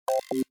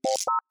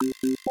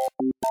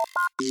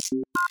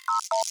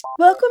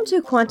Welcome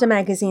to Quanta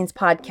Magazine's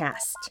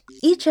podcast.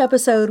 Each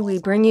episode, we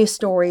bring you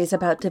stories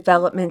about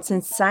developments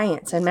in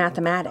science and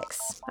mathematics.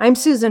 I'm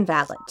Susan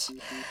Vallet.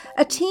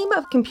 A team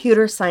of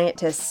computer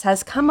scientists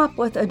has come up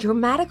with a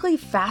dramatically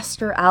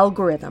faster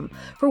algorithm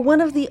for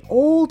one of the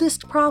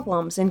oldest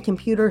problems in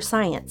computer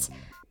science,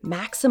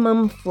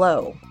 maximum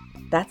flow.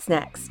 That's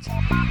next.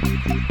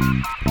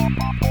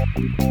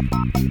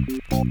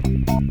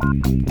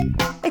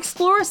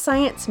 Explore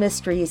science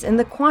mysteries in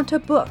the Quanta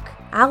book,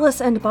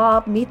 Alice and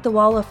Bob Meet the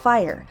Wall of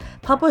Fire,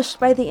 published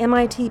by the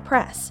MIT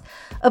Press.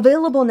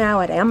 Available now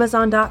at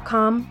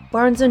Amazon.com,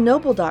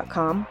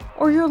 BarnesandNoble.com,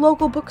 or your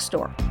local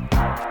bookstore.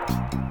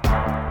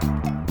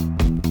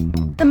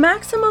 The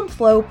maximum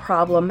flow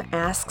problem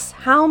asks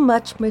how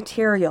much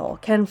material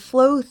can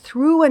flow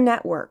through a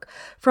network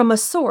from a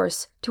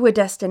source to a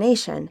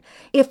destination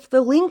if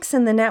the links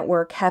in the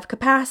network have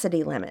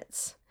capacity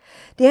limits.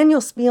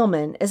 Daniel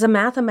Spielman is a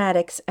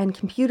mathematics and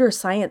computer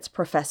science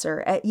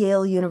professor at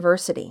Yale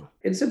University.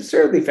 It's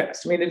absurdly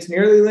fast. I mean, it's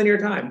nearly linear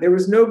time. There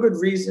was no good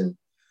reason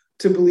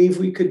to believe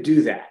we could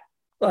do that.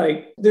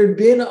 There'd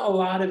been a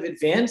lot of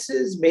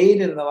advances made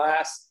in the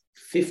last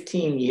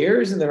 15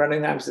 years in the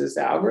running times of this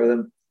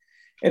algorithm,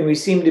 and we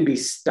seem to be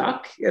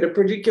stuck at a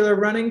particular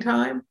running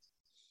time.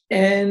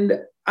 And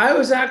I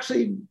was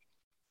actually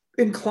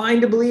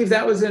inclined to believe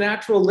that was an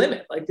actual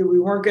limit, that we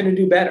weren't going to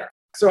do better.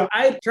 So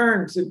I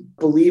turned to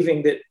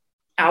believing that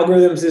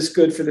algorithms this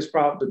good for this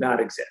problem did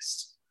not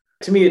exist.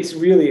 To me, it's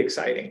really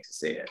exciting to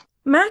see it.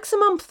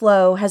 Maximum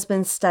flow has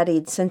been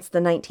studied since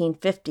the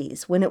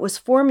 1950s, when it was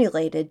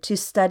formulated to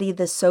study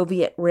the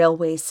Soviet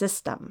railway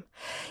system.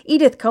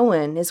 Edith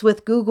Cohen is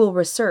with Google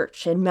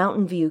Research in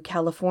Mountain View,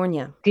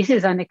 California. This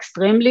is an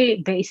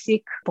extremely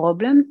basic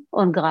problem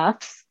on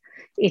graphs.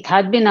 It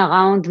had been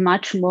around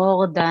much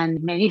more than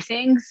many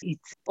things.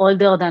 It's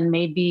older than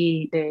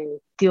maybe the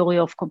theory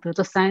of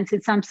computer science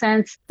in some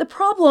sense. The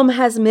problem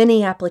has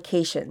many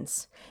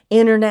applications: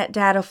 internet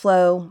data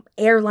flow,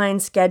 airline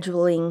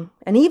scheduling,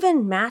 and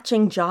even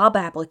matching job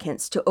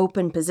applicants to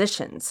open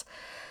positions.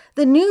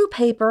 The new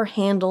paper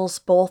handles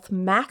both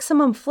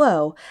maximum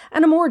flow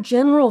and a more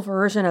general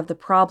version of the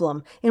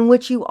problem in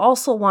which you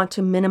also want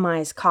to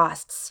minimize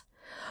costs.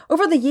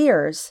 Over the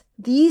years,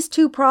 these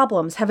two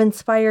problems have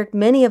inspired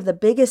many of the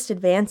biggest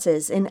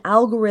advances in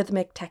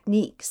algorithmic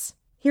techniques.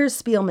 Here's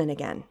Spielman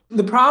again.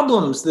 The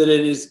problems that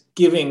it is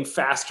giving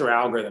faster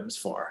algorithms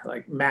for,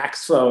 like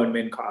max flow and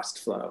min cost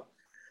flow,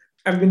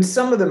 have been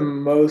some of the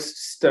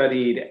most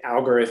studied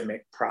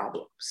algorithmic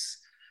problems.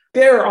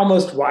 They're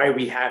almost why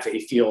we have a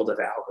field of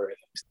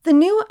algorithms. The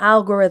new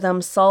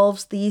algorithm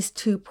solves these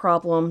two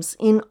problems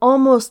in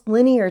almost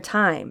linear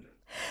time.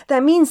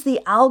 That means the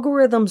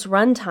algorithm's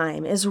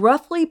runtime is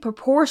roughly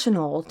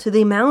proportional to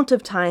the amount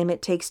of time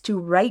it takes to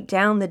write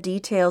down the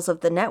details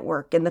of the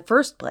network in the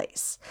first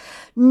place.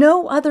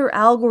 No other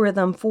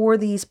algorithm for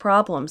these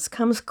problems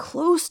comes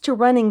close to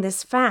running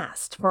this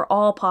fast for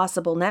all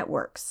possible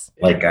networks.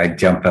 I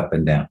jump up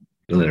and down,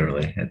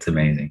 literally. It's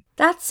amazing.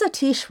 That's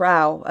Satish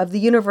Rao of the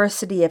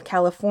University of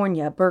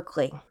California,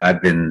 Berkeley.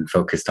 I've been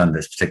focused on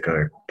this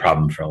particular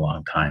problem for a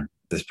long time.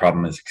 This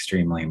problem is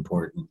extremely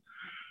important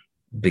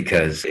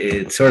because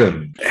it sort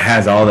of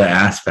has all the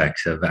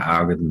aspects of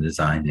algorithm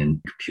design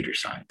in computer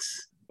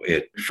science.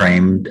 It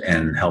framed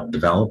and helped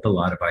develop a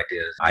lot of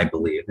ideas, I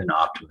believe, in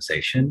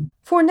optimization.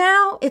 For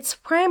now, it's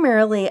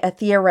primarily a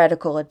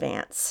theoretical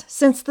advance,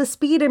 since the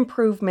speed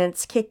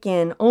improvements kick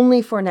in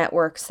only for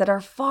networks that are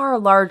far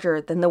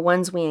larger than the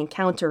ones we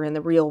encounter in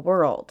the real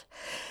world.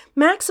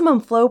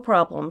 Maximum flow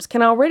problems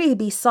can already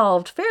be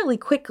solved fairly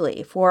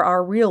quickly for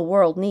our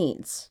real-world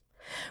needs.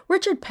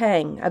 Richard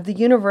Peng of the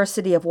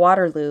University of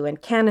Waterloo in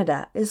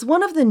Canada is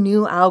one of the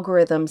new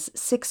algorithm's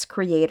 6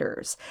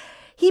 creators.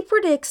 He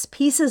predicts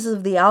pieces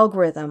of the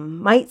algorithm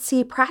might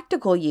see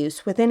practical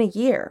use within a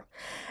year.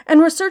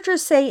 And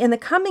researchers say in the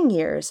coming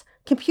years,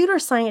 computer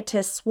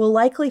scientists will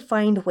likely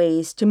find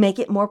ways to make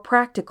it more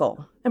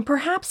practical and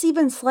perhaps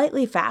even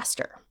slightly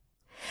faster.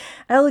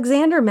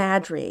 Alexander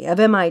Madry of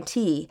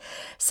MIT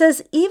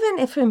says even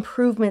if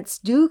improvements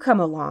do come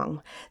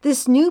along,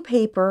 this new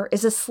paper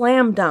is a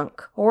slam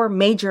dunk or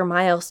major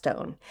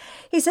milestone.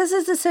 He says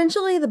it's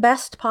essentially the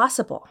best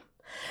possible.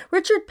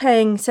 Richard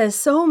Peng says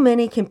so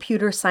many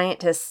computer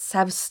scientists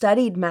have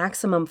studied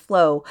maximum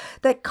flow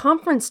that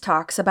conference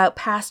talks about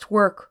past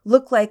work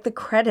look like the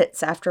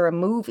credits after a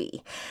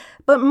movie.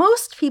 But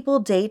most people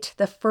date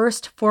the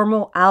first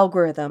formal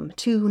algorithm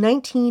to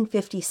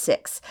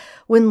 1956,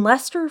 when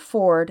Lester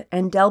Ford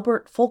and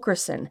Delbert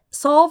Fulkerson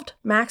solved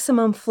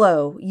maximum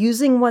flow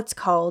using what's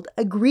called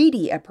a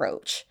greedy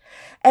approach.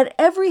 At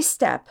every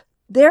step,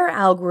 their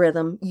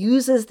algorithm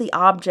uses the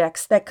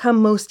objects that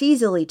come most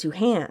easily to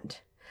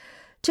hand.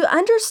 To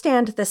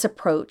understand this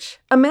approach,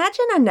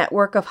 imagine a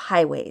network of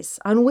highways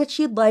on which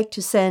you'd like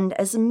to send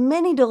as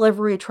many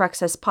delivery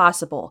trucks as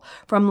possible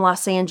from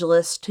Los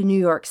Angeles to New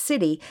York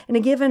City in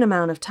a given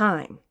amount of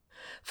time.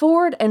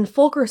 Ford and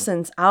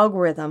Fulkerson's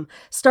algorithm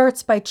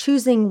starts by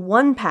choosing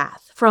one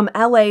path from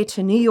LA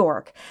to New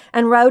York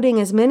and routing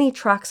as many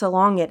trucks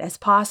along it as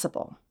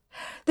possible.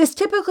 This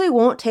typically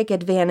won't take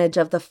advantage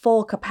of the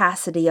full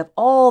capacity of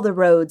all the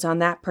roads on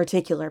that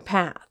particular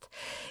path.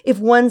 If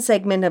one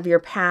segment of your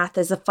path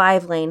is a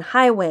 5-lane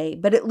highway,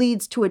 but it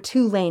leads to a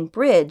 2-lane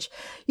bridge,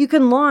 you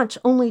can launch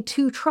only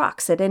 2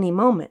 trucks at any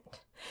moment.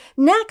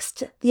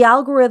 Next, the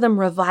algorithm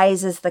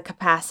revises the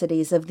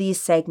capacities of these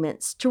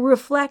segments to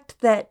reflect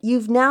that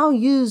you've now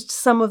used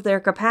some of their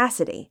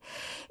capacity.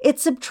 It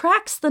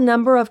subtracts the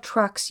number of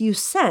trucks you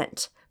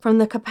sent from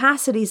the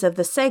capacities of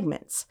the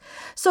segments.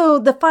 So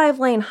the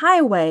 5-lane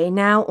highway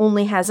now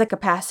only has a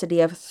capacity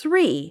of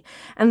 3,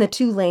 and the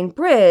 2-lane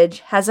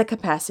bridge has a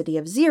capacity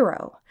of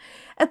 0.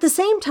 At the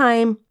same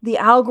time, the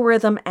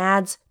algorithm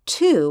adds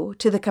 2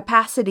 to the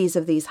capacities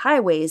of these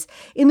highways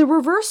in the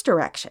reverse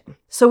direction,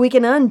 so we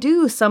can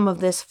undo some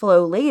of this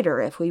flow later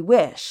if we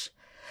wish.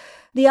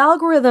 The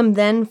algorithm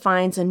then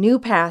finds a new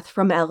path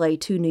from LA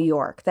to New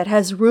York that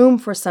has room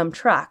for some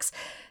trucks,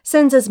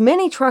 sends as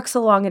many trucks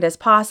along it as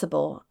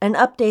possible, and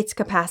updates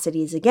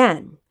capacities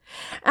again.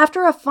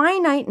 After a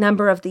finite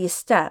number of these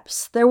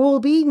steps, there will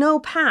be no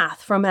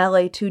path from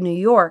LA to New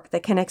York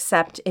that can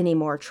accept any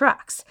more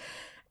trucks.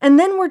 And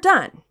then we're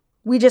done.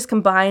 We just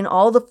combine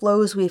all the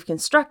flows we've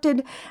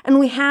constructed, and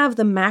we have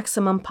the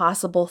maximum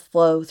possible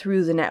flow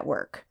through the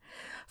network.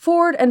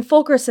 Ford and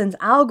Fulkerson's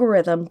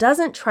algorithm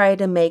doesn't try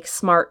to make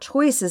smart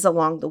choices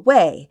along the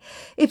way.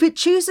 If it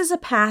chooses a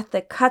path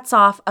that cuts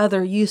off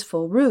other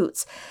useful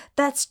routes,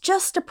 that's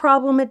just a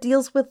problem it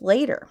deals with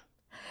later.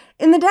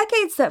 In the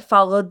decades that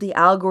followed the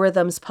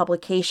algorithm's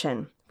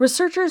publication,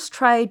 researchers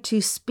tried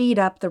to speed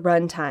up the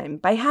runtime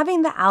by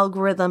having the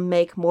algorithm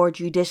make more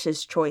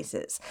judicious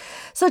choices,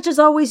 such as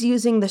always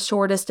using the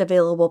shortest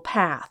available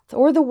path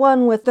or the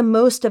one with the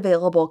most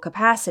available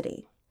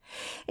capacity.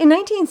 In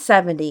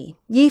 1970,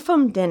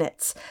 Yefim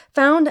Dinitz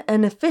found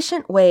an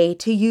efficient way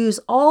to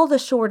use all the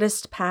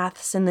shortest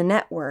paths in the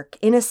network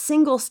in a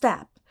single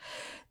step.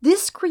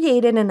 This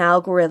created an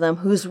algorithm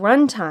whose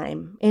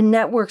runtime in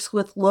networks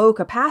with low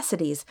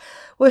capacities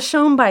was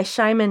shown by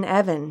Shimon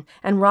Evans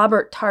and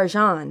Robert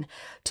Tarjan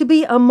to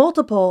be a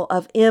multiple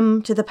of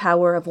m to the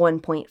power of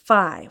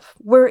 1.5,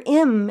 where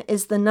m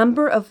is the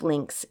number of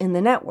links in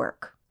the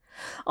network.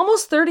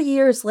 Almost 30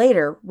 years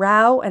later,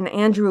 Rao and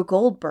Andrew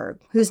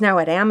Goldberg, who's now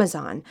at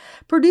Amazon,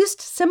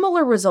 produced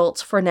similar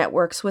results for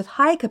networks with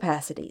high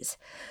capacities.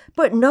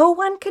 But no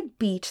one could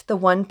beat the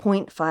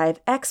 1.5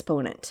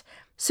 exponent.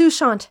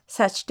 Sushant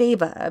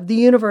Sachdeva of the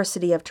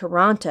University of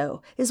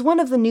Toronto is one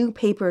of the new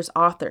paper's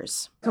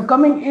authors. So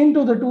coming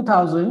into the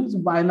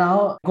 2000s, by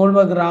now,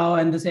 Goldberg, Rao,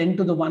 and this n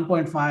to the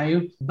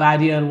 1.5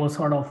 barrier was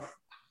sort of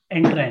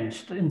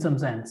entrenched in some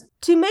sense.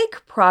 To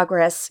make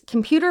progress,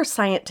 computer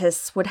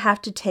scientists would have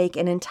to take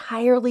an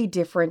entirely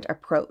different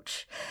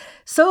approach.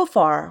 So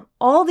far,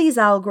 all these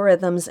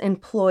algorithms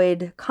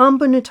employed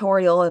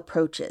combinatorial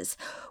approaches,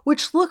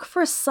 which look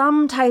for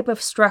some type of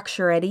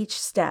structure at each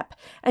step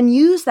and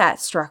use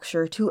that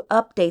structure to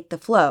update the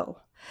flow.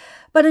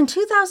 But in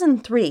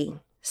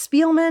 2003,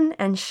 Spielman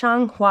and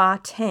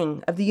Xianghua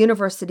Teng of the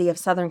University of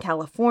Southern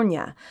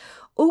California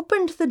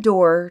opened the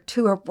door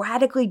to a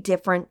radically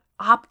different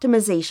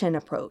optimization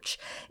approach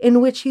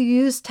in which you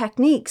use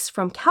techniques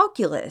from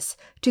calculus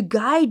to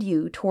guide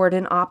you toward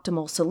an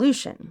optimal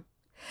solution.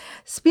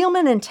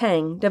 Spielman and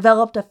Teng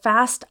developed a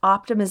fast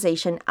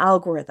optimization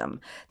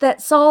algorithm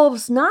that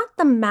solves not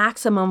the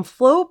maximum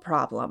flow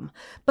problem,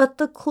 but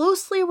the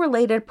closely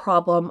related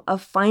problem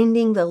of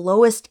finding the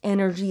lowest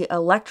energy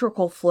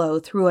electrical flow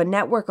through a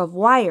network of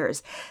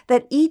wires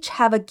that each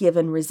have a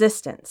given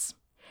resistance.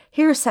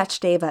 Here's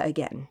Sachdeva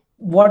again.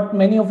 What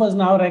many of us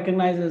now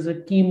recognize as a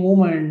key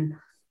movement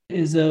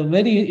is a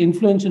very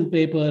influential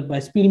paper by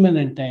Spielman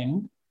and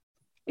Teng.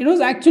 It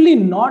was actually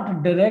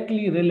not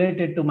directly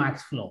related to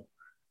max flow,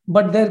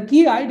 but their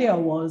key idea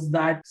was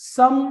that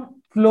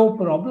some flow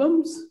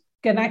problems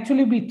can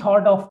actually be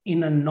thought of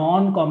in a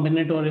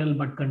non-combinatorial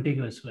but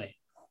contiguous way.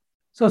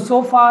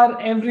 So far,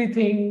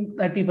 everything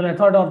that people had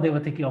thought of, they were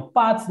thinking of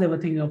paths, they were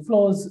thinking of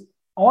flows.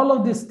 All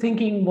of this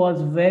thinking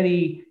was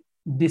very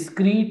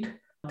discrete,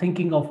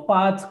 thinking of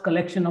paths,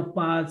 collection of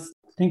paths,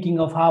 thinking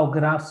of how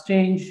graphs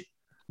change.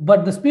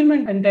 But the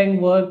Spielman and Teng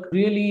work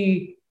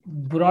really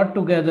brought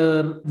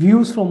together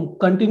views from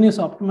continuous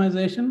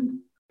optimization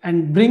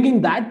and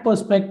bringing that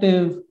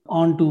perspective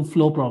onto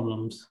flow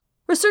problems.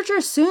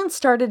 Researchers soon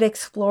started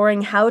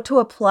exploring how to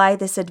apply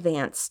this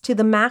advance to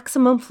the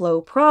maximum flow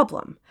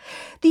problem.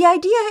 The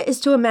idea is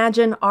to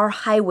imagine our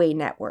highway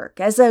network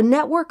as a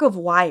network of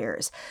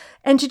wires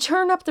and to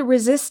turn up the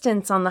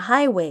resistance on the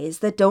highways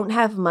that don't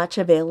have much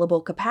available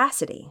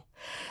capacity.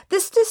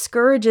 This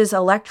discourages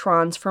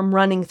electrons from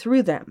running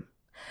through them.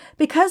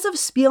 Because of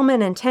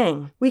Spielman and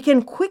Teng, we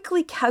can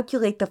quickly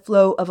calculate the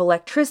flow of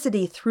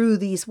electricity through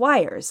these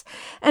wires,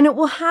 and it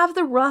will have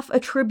the rough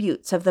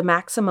attributes of the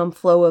maximum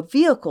flow of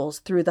vehicles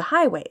through the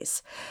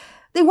highways.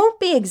 They won't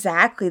be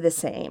exactly the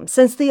same,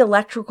 since the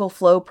electrical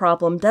flow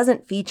problem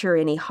doesn't feature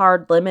any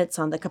hard limits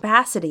on the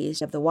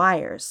capacities of the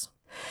wires.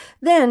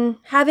 Then,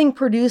 having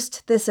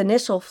produced this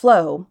initial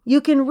flow, you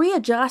can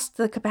readjust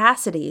the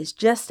capacities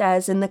just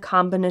as in the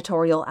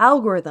combinatorial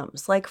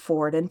algorithms like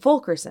Ford and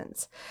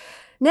Fulkerson's.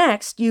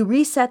 Next, you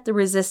reset the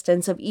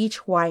resistance of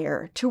each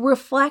wire to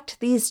reflect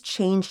these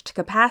changed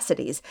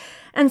capacities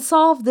and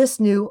solve this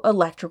new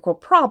electrical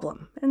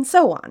problem, and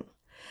so on.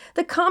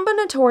 The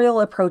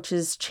combinatorial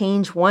approaches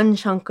change one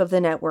chunk of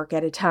the network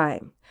at a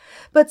time.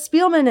 But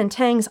Spielman and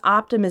Tang's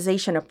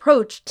optimization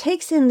approach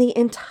takes in the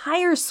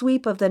entire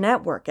sweep of the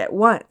network at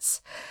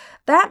once.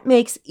 That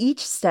makes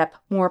each step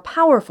more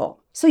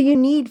powerful, so you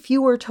need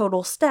fewer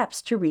total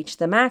steps to reach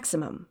the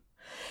maximum.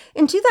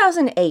 In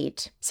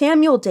 2008,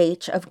 Samuel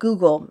Deitch of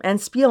Google and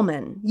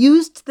Spielman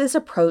used this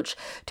approach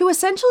to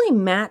essentially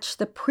match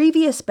the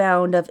previous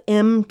bound of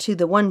m to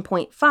the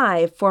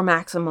 1.5 for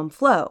maximum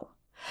flow.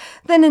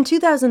 Then in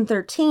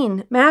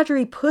 2013,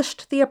 Madry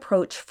pushed the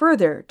approach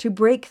further to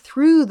break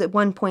through the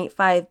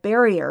 1.5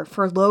 barrier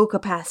for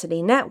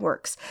low-capacity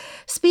networks,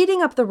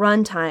 speeding up the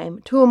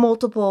runtime to a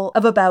multiple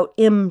of about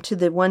m to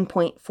the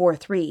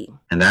 1.43.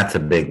 And that's a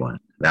big one.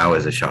 That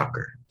was a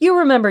shocker. You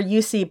remember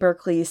UC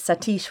Berkeley's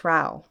Satish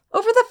Rao.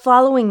 Over the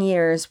following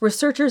years,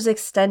 researchers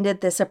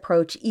extended this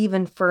approach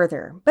even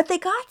further, but they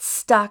got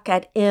stuck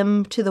at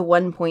m to the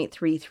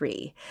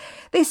 1.33.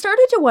 They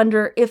started to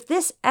wonder if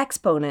this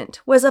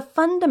exponent was a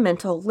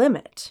fundamental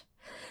limit.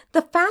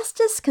 The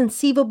fastest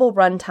conceivable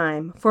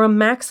runtime for a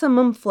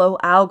maximum flow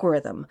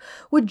algorithm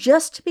would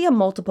just be a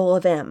multiple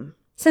of m,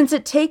 since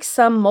it takes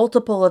some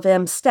multiple of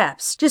m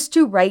steps just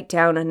to write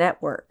down a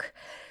network.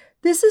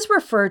 This is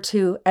referred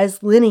to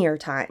as linear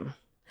time.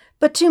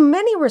 But to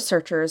many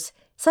researchers,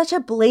 such a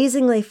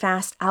blazingly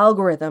fast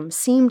algorithm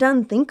seemed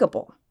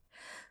unthinkable.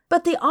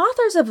 But the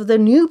authors of the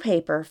new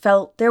paper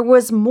felt there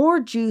was more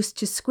juice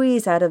to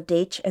squeeze out of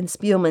Deitch and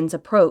Spielman's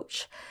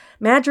approach.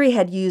 Madry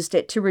had used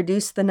it to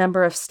reduce the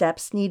number of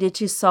steps needed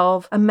to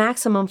solve a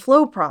maximum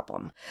flow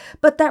problem,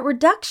 but that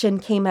reduction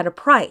came at a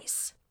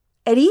price.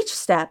 At each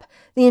step,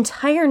 the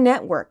entire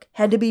network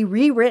had to be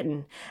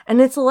rewritten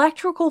and its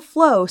electrical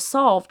flow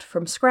solved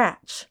from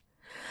scratch.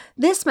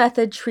 This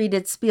method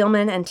treated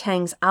Spielman and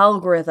Tang's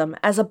algorithm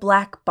as a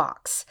black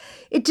box.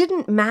 It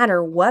didn't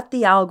matter what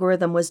the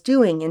algorithm was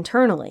doing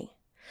internally.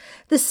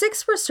 The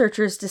 6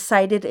 researchers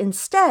decided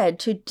instead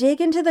to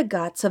dig into the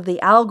guts of the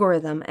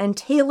algorithm and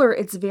tailor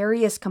its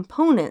various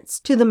components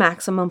to the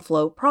maximum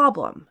flow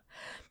problem.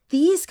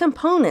 These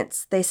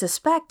components, they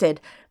suspected,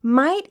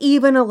 might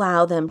even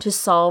allow them to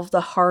solve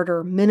the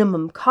harder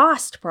minimum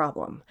cost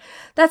problem.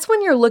 That's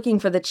when you're looking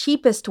for the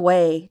cheapest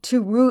way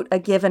to route a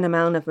given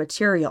amount of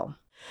material.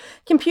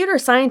 Computer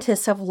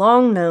scientists have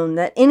long known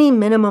that any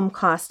minimum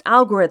cost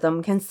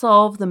algorithm can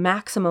solve the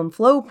maximum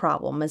flow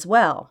problem as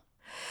well.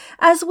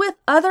 As with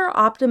other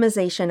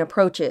optimization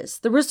approaches,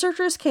 the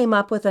researchers came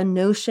up with a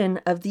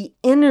notion of the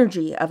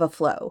energy of a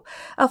flow,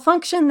 a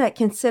function that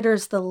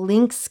considers the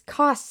link's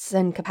costs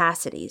and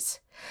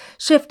capacities.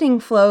 Shifting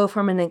flow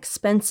from an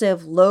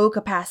expensive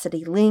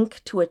low-capacity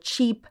link to a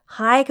cheap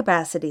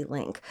high-capacity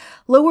link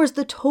lowers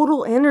the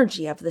total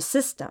energy of the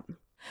system.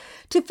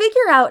 To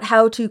figure out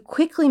how to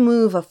quickly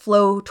move a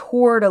flow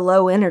toward a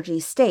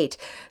low-energy state,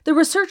 the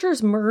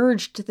researchers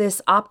merged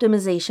this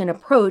optimization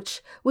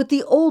approach with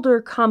the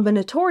older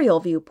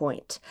combinatorial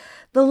viewpoint.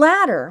 The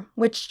latter,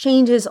 which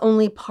changes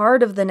only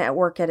part of the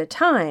network at a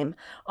time,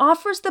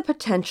 offers the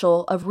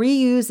potential of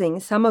reusing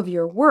some of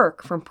your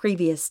work from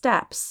previous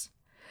steps.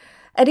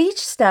 At each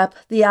step,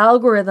 the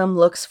algorithm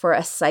looks for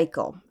a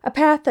cycle, a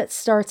path that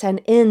starts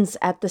and ends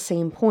at the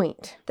same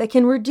point, that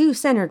can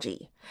reduce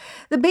energy.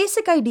 The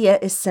basic idea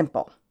is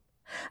simple.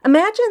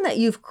 Imagine that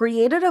you've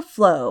created a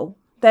flow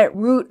that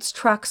routes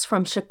trucks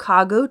from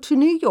Chicago to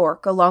New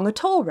York along a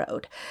toll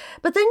road,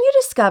 but then you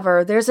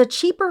discover there's a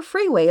cheaper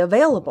freeway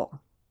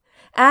available.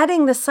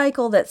 Adding the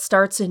cycle that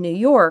starts in New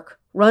York,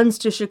 runs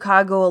to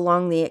Chicago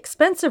along the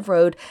expensive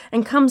road,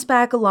 and comes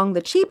back along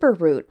the cheaper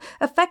route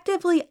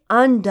effectively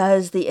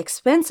undoes the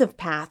expensive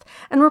path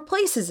and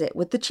replaces it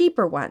with the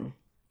cheaper one.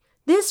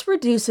 This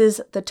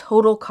reduces the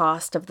total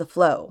cost of the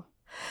flow.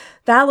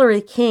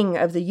 Valerie King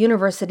of the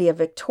University of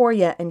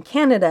Victoria in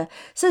Canada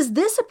says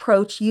this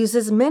approach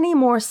uses many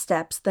more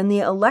steps than the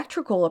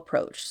electrical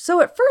approach,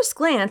 so at first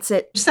glance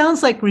it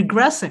sounds like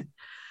regressing.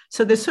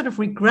 So they're sort of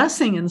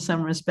regressing in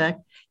some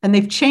respect, and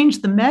they've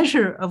changed the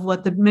measure of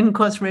what the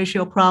min-cost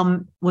ratio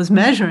problem was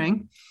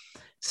measuring.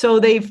 So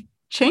they've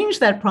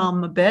changed that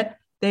problem a bit.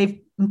 They've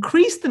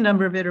increased the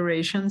number of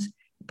iterations,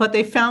 but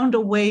they found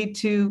a way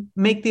to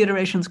make the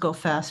iterations go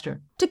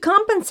faster. To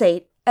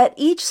compensate, at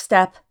each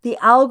step, the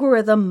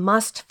algorithm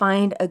must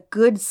find a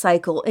good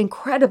cycle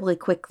incredibly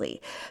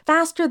quickly,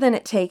 faster than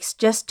it takes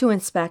just to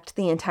inspect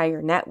the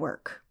entire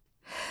network.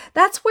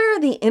 That's where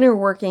the inner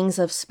workings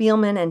of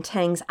Spielman and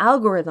Tang's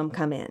algorithm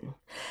come in.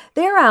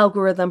 Their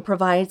algorithm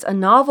provides a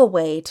novel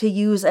way to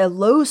use a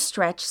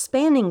low-stretch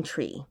spanning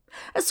tree,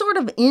 a sort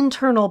of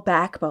internal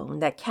backbone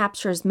that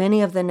captures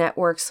many of the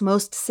network's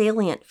most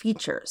salient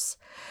features.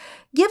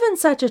 Given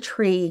such a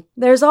tree,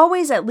 there's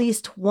always at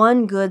least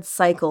one good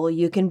cycle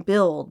you can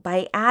build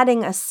by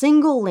adding a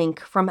single link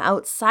from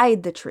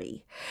outside the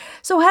tree.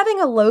 So having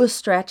a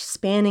low-stretch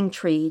spanning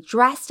tree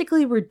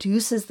drastically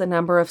reduces the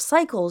number of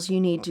cycles you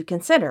need to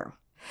consider.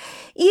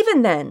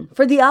 Even then,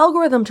 for the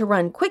algorithm to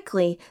run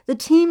quickly, the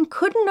team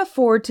couldn't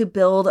afford to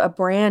build a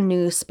brand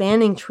new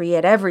spanning tree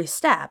at every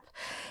step.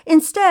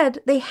 Instead,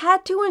 they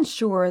had to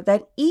ensure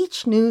that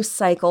each new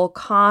cycle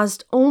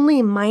caused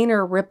only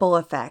minor ripple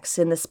effects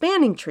in the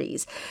spanning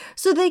trees,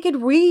 so they could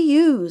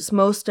reuse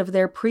most of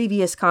their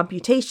previous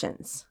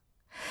computations.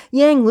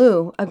 Yang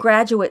Liu, a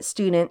graduate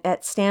student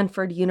at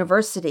Stanford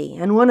University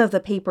and one of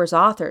the paper's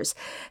authors,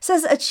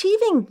 says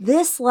achieving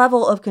this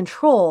level of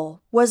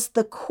control was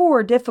the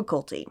core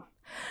difficulty.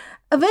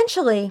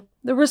 Eventually,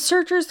 the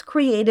researchers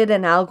created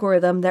an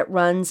algorithm that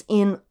runs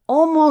in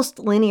almost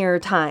linear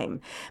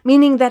time,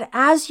 meaning that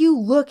as you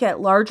look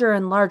at larger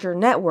and larger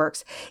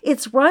networks,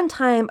 its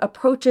runtime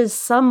approaches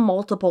some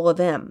multiple of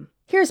m.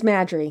 Here's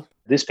Madry.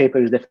 This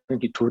paper is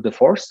definitely tour de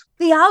force.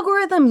 The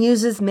algorithm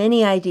uses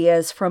many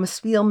ideas from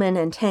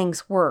Spielman and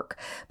Tang's work,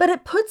 but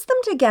it puts them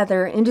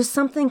together into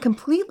something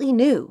completely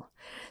new.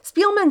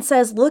 Spielman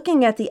says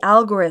looking at the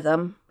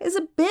algorithm is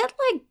a bit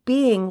like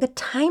being a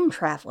time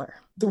traveler.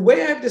 The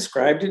way I've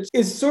described it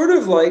is sort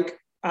of like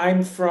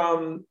I'm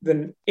from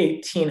the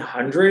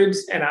 1800s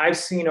and I've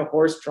seen a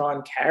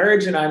horse-drawn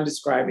carriage and I'm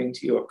describing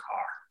to you a car.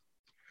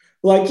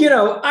 Like,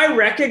 I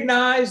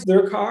recognize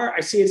their car. I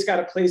see it's got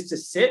a place to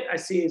sit. I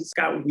see it's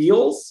got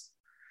wheels.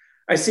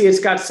 I see it's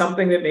got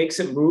something that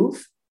makes it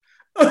move.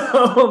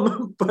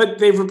 But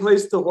they've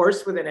replaced the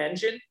horse with an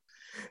engine.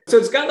 So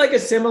it's got like a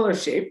similar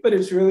shape, but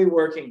it's really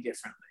working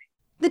differently.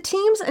 The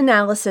team's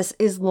analysis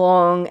is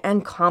long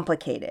and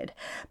complicated,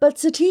 but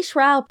Satish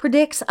Rao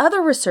predicts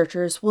other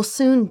researchers will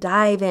soon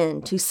dive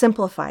in to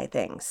simplify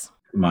things.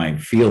 My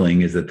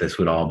feeling is that this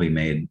would all be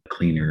made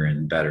cleaner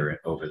and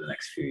better over the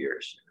next few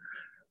years.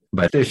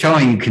 But they're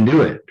showing you can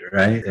do it,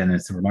 right? And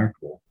it's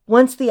remarkable.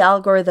 Once the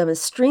algorithm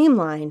is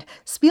streamlined,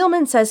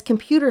 Spielman says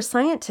computer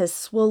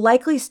scientists will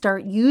likely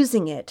start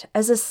using it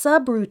as a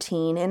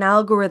subroutine in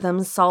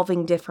algorithms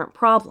solving different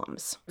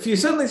problems. If you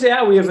suddenly say,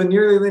 we have a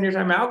nearly linear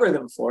time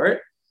algorithm for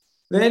it,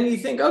 then you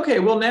think, okay,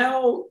 well,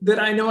 now that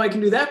I know I can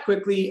do that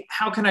quickly,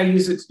 how can I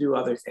use it to do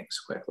other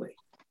things quickly?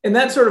 And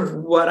that's sort of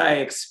what I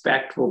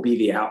expect will be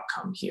the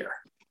outcome here.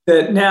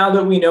 That now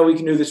that we know we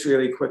can do this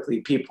really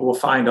quickly, people will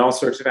find all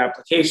sorts of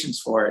applications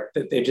for it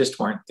that they just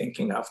weren't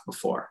thinking of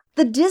before.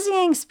 The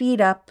dizzying speed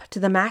up to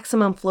the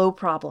maximum flow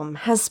problem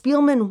has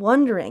Spielman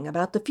wondering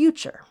about the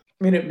future.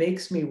 I mean, it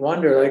makes me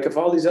wonder, like, if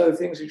all these other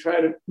things we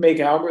try to make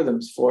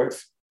algorithms for,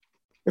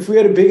 if we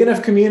had a big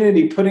enough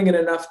community putting in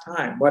enough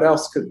time, what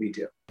else could we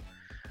do?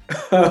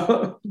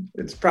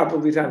 It's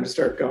probably time to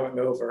start going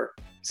over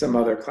some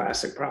other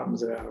classic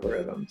problems of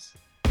algorithms.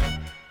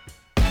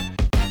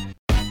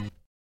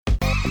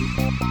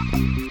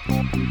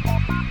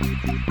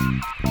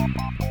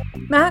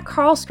 Matt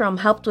Karlstrom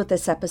helped with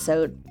this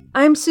episode.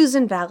 I'm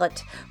Susan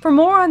Vallet. For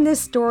more on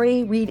this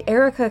story, read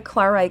Erica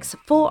Klareich's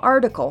full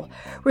article,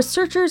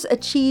 Researchers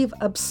Achieve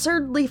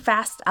Absurdly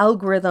Fast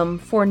Algorithm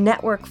for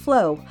Network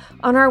Flow,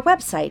 on our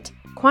website,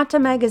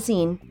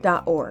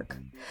 quantamagazine.org.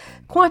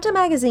 Quanta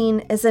Magazine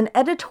is an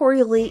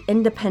editorially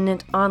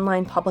independent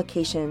online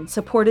publication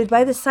supported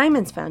by the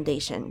Simons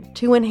Foundation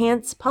to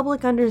enhance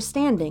public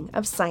understanding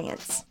of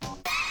science.